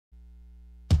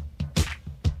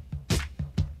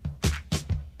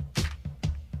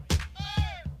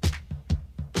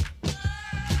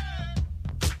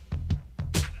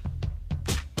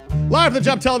Live from the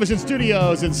Jump Television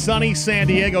Studios in sunny San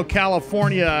Diego,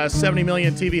 California. 70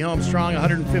 million TV homes strong,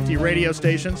 150 radio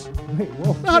stations,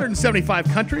 175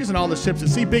 countries, and all the ships at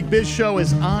sea. Big Biz Show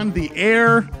is on the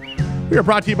air. We are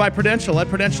brought to you by Prudential. Let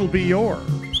Prudential be yours.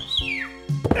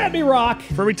 That'd be rock.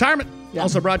 For retirement. Yeah.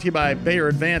 Also brought to you by Bayer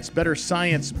Advanced. Better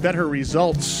science, better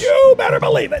results. You better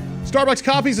believe it. Starbucks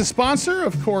Coffee is a sponsor.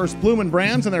 Of course, Bloomin'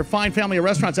 Brands and their fine family of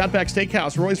restaurants. Outback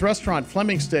Steakhouse, Roy's Restaurant,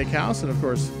 Fleming Steakhouse, and of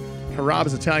course,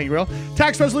 Carrabba's Italian Grill.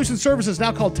 Tax Resolution Services,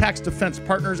 now called Tax Defense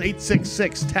Partners,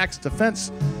 866 Tax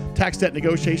Defense. Tax Debt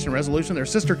Negotiation and Resolution. Their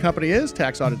sister company is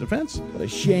Tax Audit Defense. What a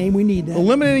shame, we need that.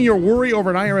 Eliminating your worry over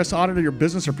an IRS audit of your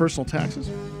business or personal taxes.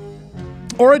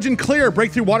 Origin Clear,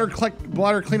 breakthrough water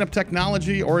cleanup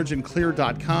technology,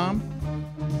 originclear.com.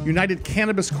 United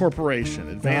Cannabis Corporation,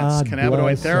 advanced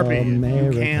cannabinoid therapy,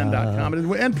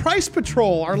 ucan.com. And Price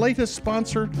Patrol, our latest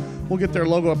sponsor. We'll get their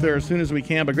logo up there as soon as we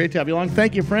can, but great to have you along.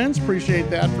 Thank you, friends.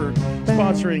 Appreciate that for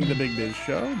sponsoring the Big Biz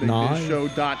Show,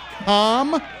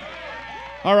 bigbizshow.com.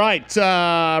 All right,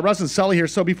 Russ and Sully here.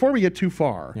 So before we get too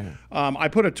far, I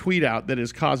put a tweet out that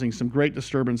is causing some great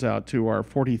disturbance out to our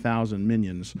 40,000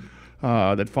 minions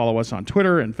that follow us on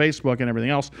Twitter and Facebook and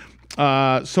everything else.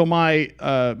 So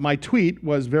my tweet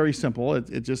was very simple.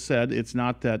 It just said, it's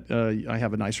not that I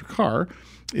have a nicer car,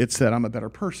 it's that I'm a better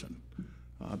person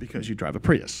because you drive a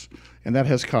Prius. And that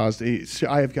has caused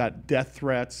I have got death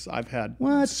threats. I've had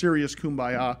serious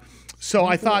kumbaya. So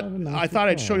I thought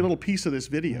I'd show you a little piece of this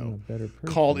video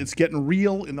called "It's Getting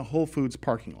Real in the Whole Foods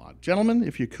Parking Lot." Gentlemen,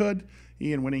 if you could,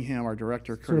 Ian Winningham, our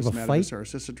director, Curtis Mattis, our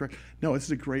assistant director. No, this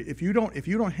is a great. If you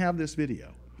don't have this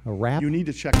video, a rap, you need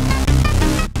to check it out.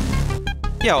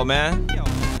 Yo, man.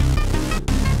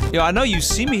 Yo, I know you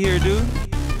see me here, dude.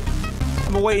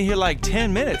 I've been waiting here like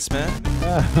 10 minutes, man.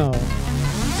 Oh.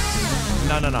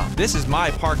 No. This is my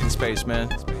parking space, man.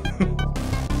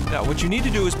 Now, what you need to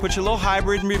do is put your little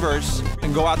hybrid in reverse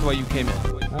and go out the way you came in.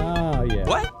 Oh, yeah.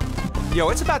 What? Yo,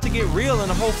 it's about to get real in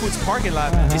the Whole Foods parking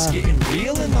lot. It's getting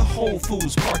real in the Whole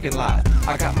Foods parking lot.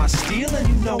 I got my steel and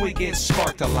you know it gets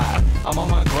sparked a lot. I'm on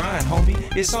my grind, homie.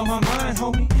 It's on my mind,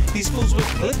 homie. These fools with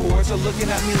clipboards are looking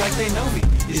at me like they know me.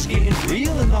 It's getting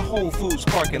real in the Whole Foods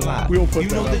parking lot. We'll put you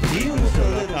know the deal with the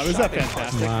little Is that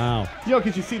fantastic? Wow. You know,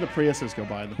 because you see the Priuses go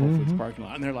by the Whole Foods parking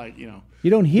lot, and they're like, you know.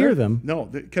 You don't hear them. No,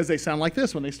 because they sound like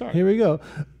this when they start. Here we go.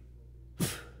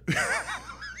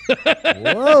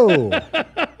 Whoa.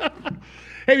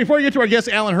 Hey, before we get to our guest,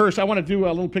 Alan Hirsch, I want to do a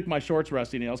little Pick My Shorts,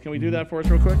 Rusty Nailz. Can we do that for us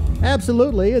real quick?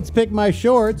 Absolutely. It's Pick My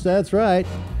Shorts. That's right.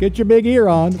 Get your big ear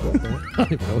on. What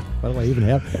do I even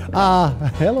have?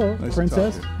 Hello, nice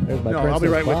Princess. There's my Princess I'll be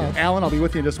right Bob. with you. Alan, I'll be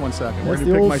with you in just 1 second. That's We're the going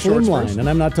to Pick old My Shorts slim line, first. and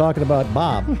I'm not talking about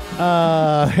Bob.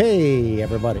 Hey,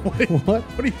 everybody. What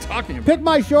are you talking about? Pick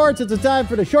My Shorts. It's a time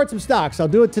for the short some stocks. I'll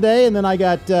do it today, and then I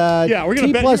got we're gonna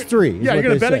T bet, plus 3. Yeah, you're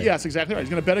going to bet it. Yes, exactly right. He's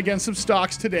going to bet against some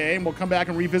stocks today, and we'll come back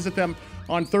and revisit them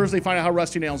on Thursday, find out how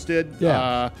Rusty Nailz did.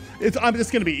 Yeah. It's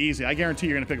going to be easy. I guarantee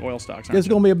you're going to pick oil stocks. It's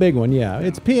going to be a big one, yeah.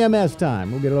 It's PMS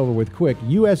time. We'll get it over with quick.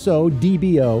 USO,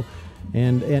 DBO,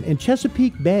 and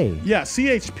Chesapeake Bay. Yeah,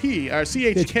 CHP, or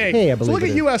CHK. I believe So look at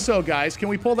it is. USO, guys. Can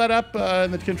we pull that up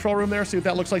in the control room there, see what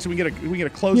that looks like so we get a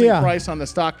closing price on the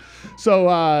stock?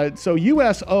 So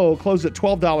USO closed at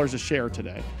 $12 a share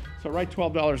today. So write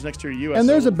 $12 next to your USO. And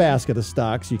there's a basket of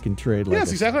stocks you can trade.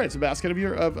 Yes, exactly right. It's a basket of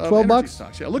your of 12 bucks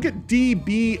stocks. Yeah. Look at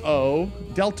DBO,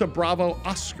 Delta Bravo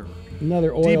Oscar.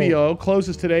 Another oil. DBO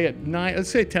closes today at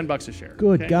let's say $10 a share.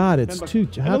 Good God, it's too.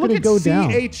 How could it go down?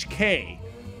 CHK,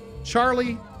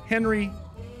 Charlie Henry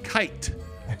Kite.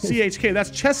 CHK.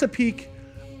 That's Chesapeake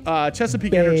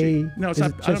Energy. No, it's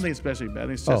not. I don't think it's Chesapeake. I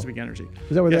think it's Chesapeake Energy.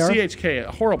 Is that where they are? CHK.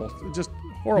 Horrible. Just.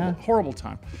 Horrible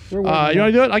time. You want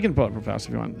to do it? I can pull it for fast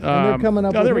if you want. And they're coming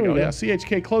up. There we go. Yeah,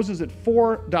 CHK closes at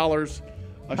 $4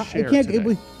 a share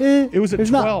today. It was at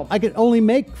 12. I could only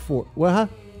make 4. Well,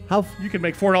 how? You can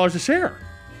make $4 a share.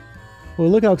 Well,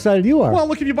 look how excited you are. Well,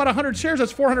 look, if you bought 100 shares,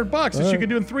 that's $400 that you can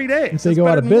do in 3 days. If they go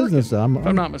out of business, if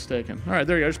I'm not mistaken. All right,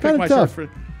 there you go. Just pick my shorts for.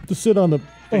 To sit on the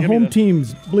home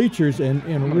team's bleachers and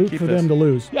root for them to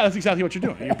lose. Yeah, that's exactly what you're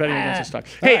doing. You're betting against the stock.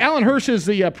 Hey, Alan Hirsch is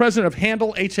the president of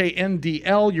HandL,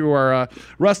 HandL. You are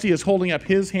Rusty is holding up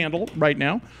his handle right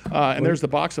now, and there's the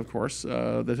box, of course,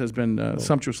 that has been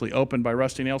sumptuously opened by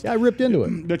Rusty Nailz. Yeah, I ripped into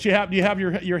it. But you have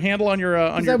your handle on your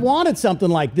on your. I wanted something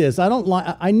like this. I don't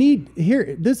like. I need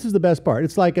here. This is the best part.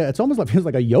 It's like it's almost like feels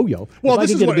like a yo-yo. Well,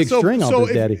 this is what a big string off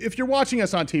this, Daddy. If you're watching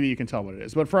us on TV, you can tell what it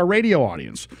is. But for our radio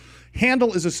audience,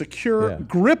 HandL is a secure,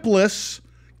 gripless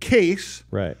case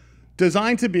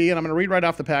Designed to be, and I'm going to read right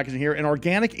off the packaging here, an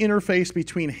organic interface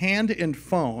between hand and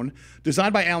phone,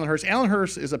 designed by Alan Hirsch. Alan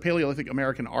Hirsch is a Paleolithic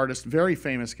American artist, very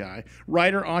famous guy,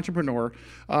 writer, entrepreneur.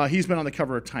 He's been on the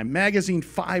cover of Time magazine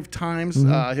 5 times.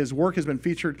 His work has been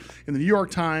featured in the New York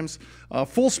Times,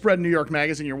 Full Spread New York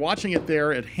magazine. You're watching it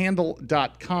there at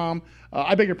HandL.com.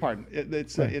 I beg your pardon. I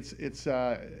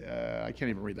can't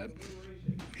even read that.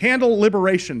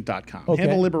 HandLiberation.com. Okay.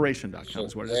 HandLiberation.com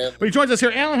is what it is. But he joins us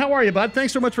here. Alan, how are you, bud?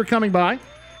 Thanks so much for coming by.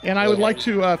 And I would like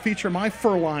to feature my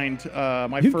fur-lined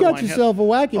You've got yourself a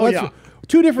wacky. Oh, yeah.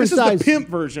 2 different This sizes. is the pimp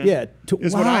version. Yeah.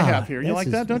 Is what I have here. You like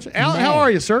that, don't you? Alan, how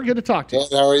are you, sir? Good to talk to you.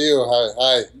 How are you?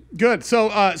 Hi. Good.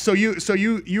 So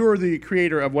you are the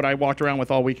creator of what I walked around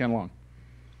with all weekend long.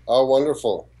 Oh,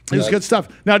 wonderful. It was good stuff.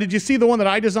 Now, did you see the one that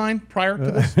I designed prior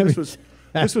to this?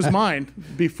 This was mine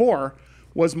before.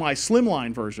 Was my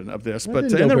slimline version of this,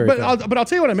 but I'll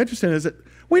tell you what I'm interested in is that.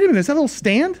 Wait a minute, is that a little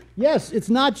stand? Yes, it's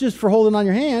not just for holding on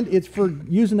your hand; it's for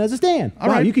using as a stand. All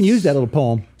right, you can use that little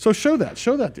poem. So show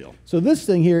that deal. So this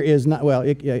thing here is not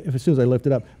as soon as I lift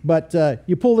it up, but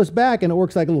you pull this back and it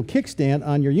works like a little kickstand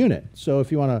on your unit. So if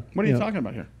you want to, what are you talking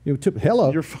about here?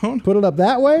 Hello, your phone. Put it up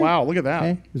that way. Wow, look at that.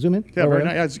 Okay, zoom in. Yeah, very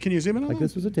nice. Can you zoom in on like that?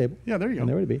 this was a table. Yeah, there you go. And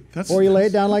there would be. That's, or you lay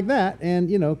it down like that,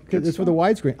 and it's for the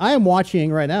widescreen. I am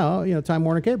watching right now, Time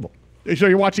Warner Cable. So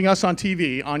you're watching us on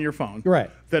TV on your phone,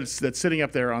 right? That's sitting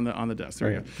up there on the desk.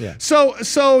 There you go. Yeah. So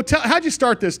how'd you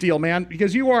start this deal, man?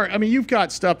 Because you've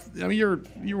got stuff. I mean,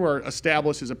 you were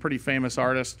established as a pretty famous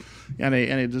artist and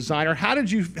a designer. How'd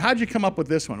you come up with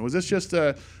this one? Was this just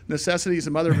a necessity,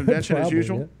 some mother of invention as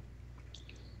usual?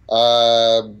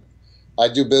 Yeah. I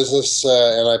do business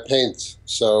and I paint.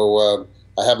 So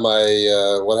I have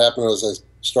my. What happened was I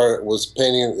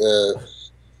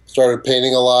started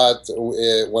painting a lot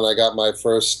when I got my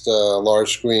first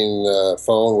large screen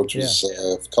phone, which was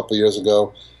a couple years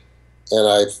ago. And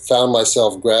I found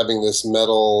myself grabbing this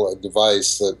metal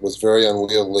device that was very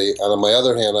unwieldy. And on my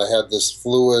other hand, I had this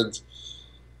fluid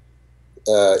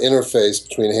interface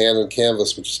between hand and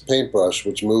canvas, which is paintbrush,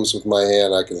 which moves with my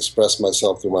hand. I can express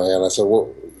myself through my hand. I said,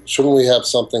 well, shouldn't we have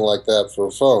something like that for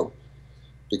a phone?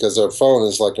 Because our phone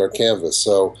is like our canvas.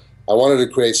 So I wanted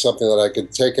to create something that I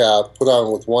could take out, put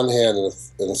on with one hand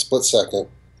in a split second.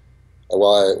 And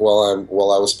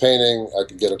while I was painting, I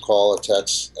could get a call, a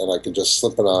text, and I could just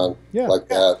slip it on like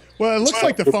that. Well, it looks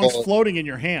like the phone's floating in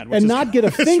your hand, and not get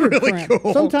a finger really cramp.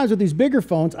 Cool. Sometimes with these bigger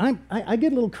phones, I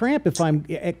get a little cramp if I'm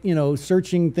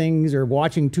searching things or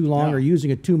watching too long or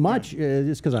using it too much.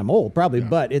 Just because I'm old, probably. Yeah.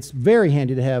 But it's very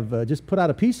handy to have just put out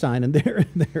a peace sign and there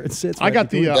it sits. I got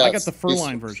the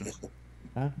fur-line version.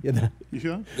 Huh? You see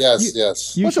that?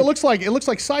 Yes. It looks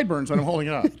like sideburns when I'm holding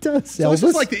it up. It does. So this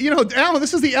is like Alan.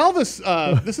 This is the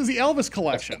Elvis. This is the Elvis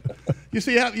collection. You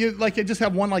see, you just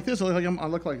have one like this. I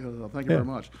look like. Thank you very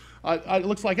much. It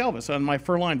looks like Elvis on my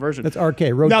fur-line version. That's RK.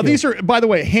 Roadkill. Now these are, by the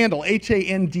way, HandL,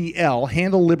 HandL,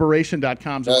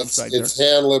 HandLiberation.com is the website. It's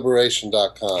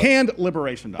HandLiberation.com.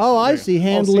 HandLiberation.com. Oh, I see.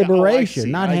 HandLiberation,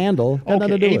 not handle. Okay,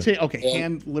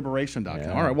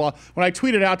 HandLiberation.com. All right. Well, when I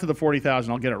tweet it out to the 40,000,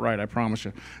 I'll get it right. I promise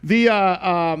you. The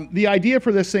idea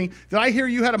for this thing. Did I hear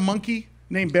you had a monkey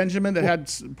named Benjamin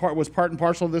that was part and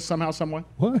parcel of this somehow, some way?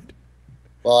 What?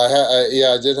 Well,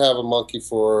 I did have a monkey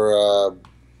for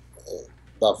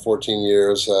about 14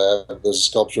 years. There's a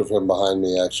sculpture of him behind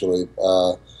me, actually.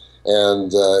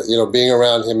 Being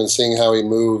around him and seeing how he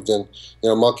moved, and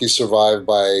monkeys survive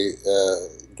by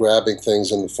grabbing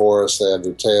things in the forest. They have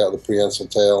their tail, the prehensile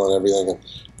tail, and everything. And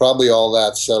probably all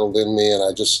that settled in me, and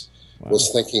I just was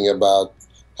thinking about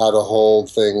how to hold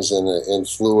things in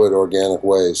fluid, organic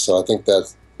ways. So I think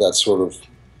that sort of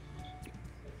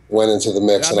went into the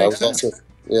mix. That makes sense.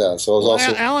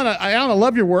 Alan, I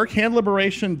love your work.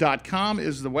 HandLiberation.com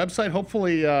is the website.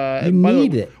 Hopefully, you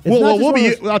need it.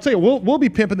 I'll tell you, we'll be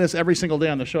pimping this every single day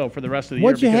on the show for the rest of the year.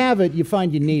 Once you have it, you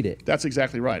find you need it. That's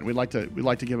exactly right. We'd like to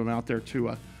give them out there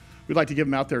to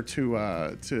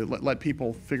let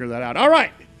people figure that out. All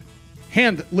right.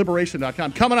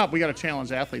 HandLiberation.com. Coming up, we got a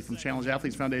Challenge Athlete from Challenge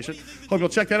Athletes Foundation. Hope you'll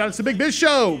check that out. It's the Big Biz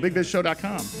Show,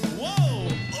 BigBizShow.com. Whoa.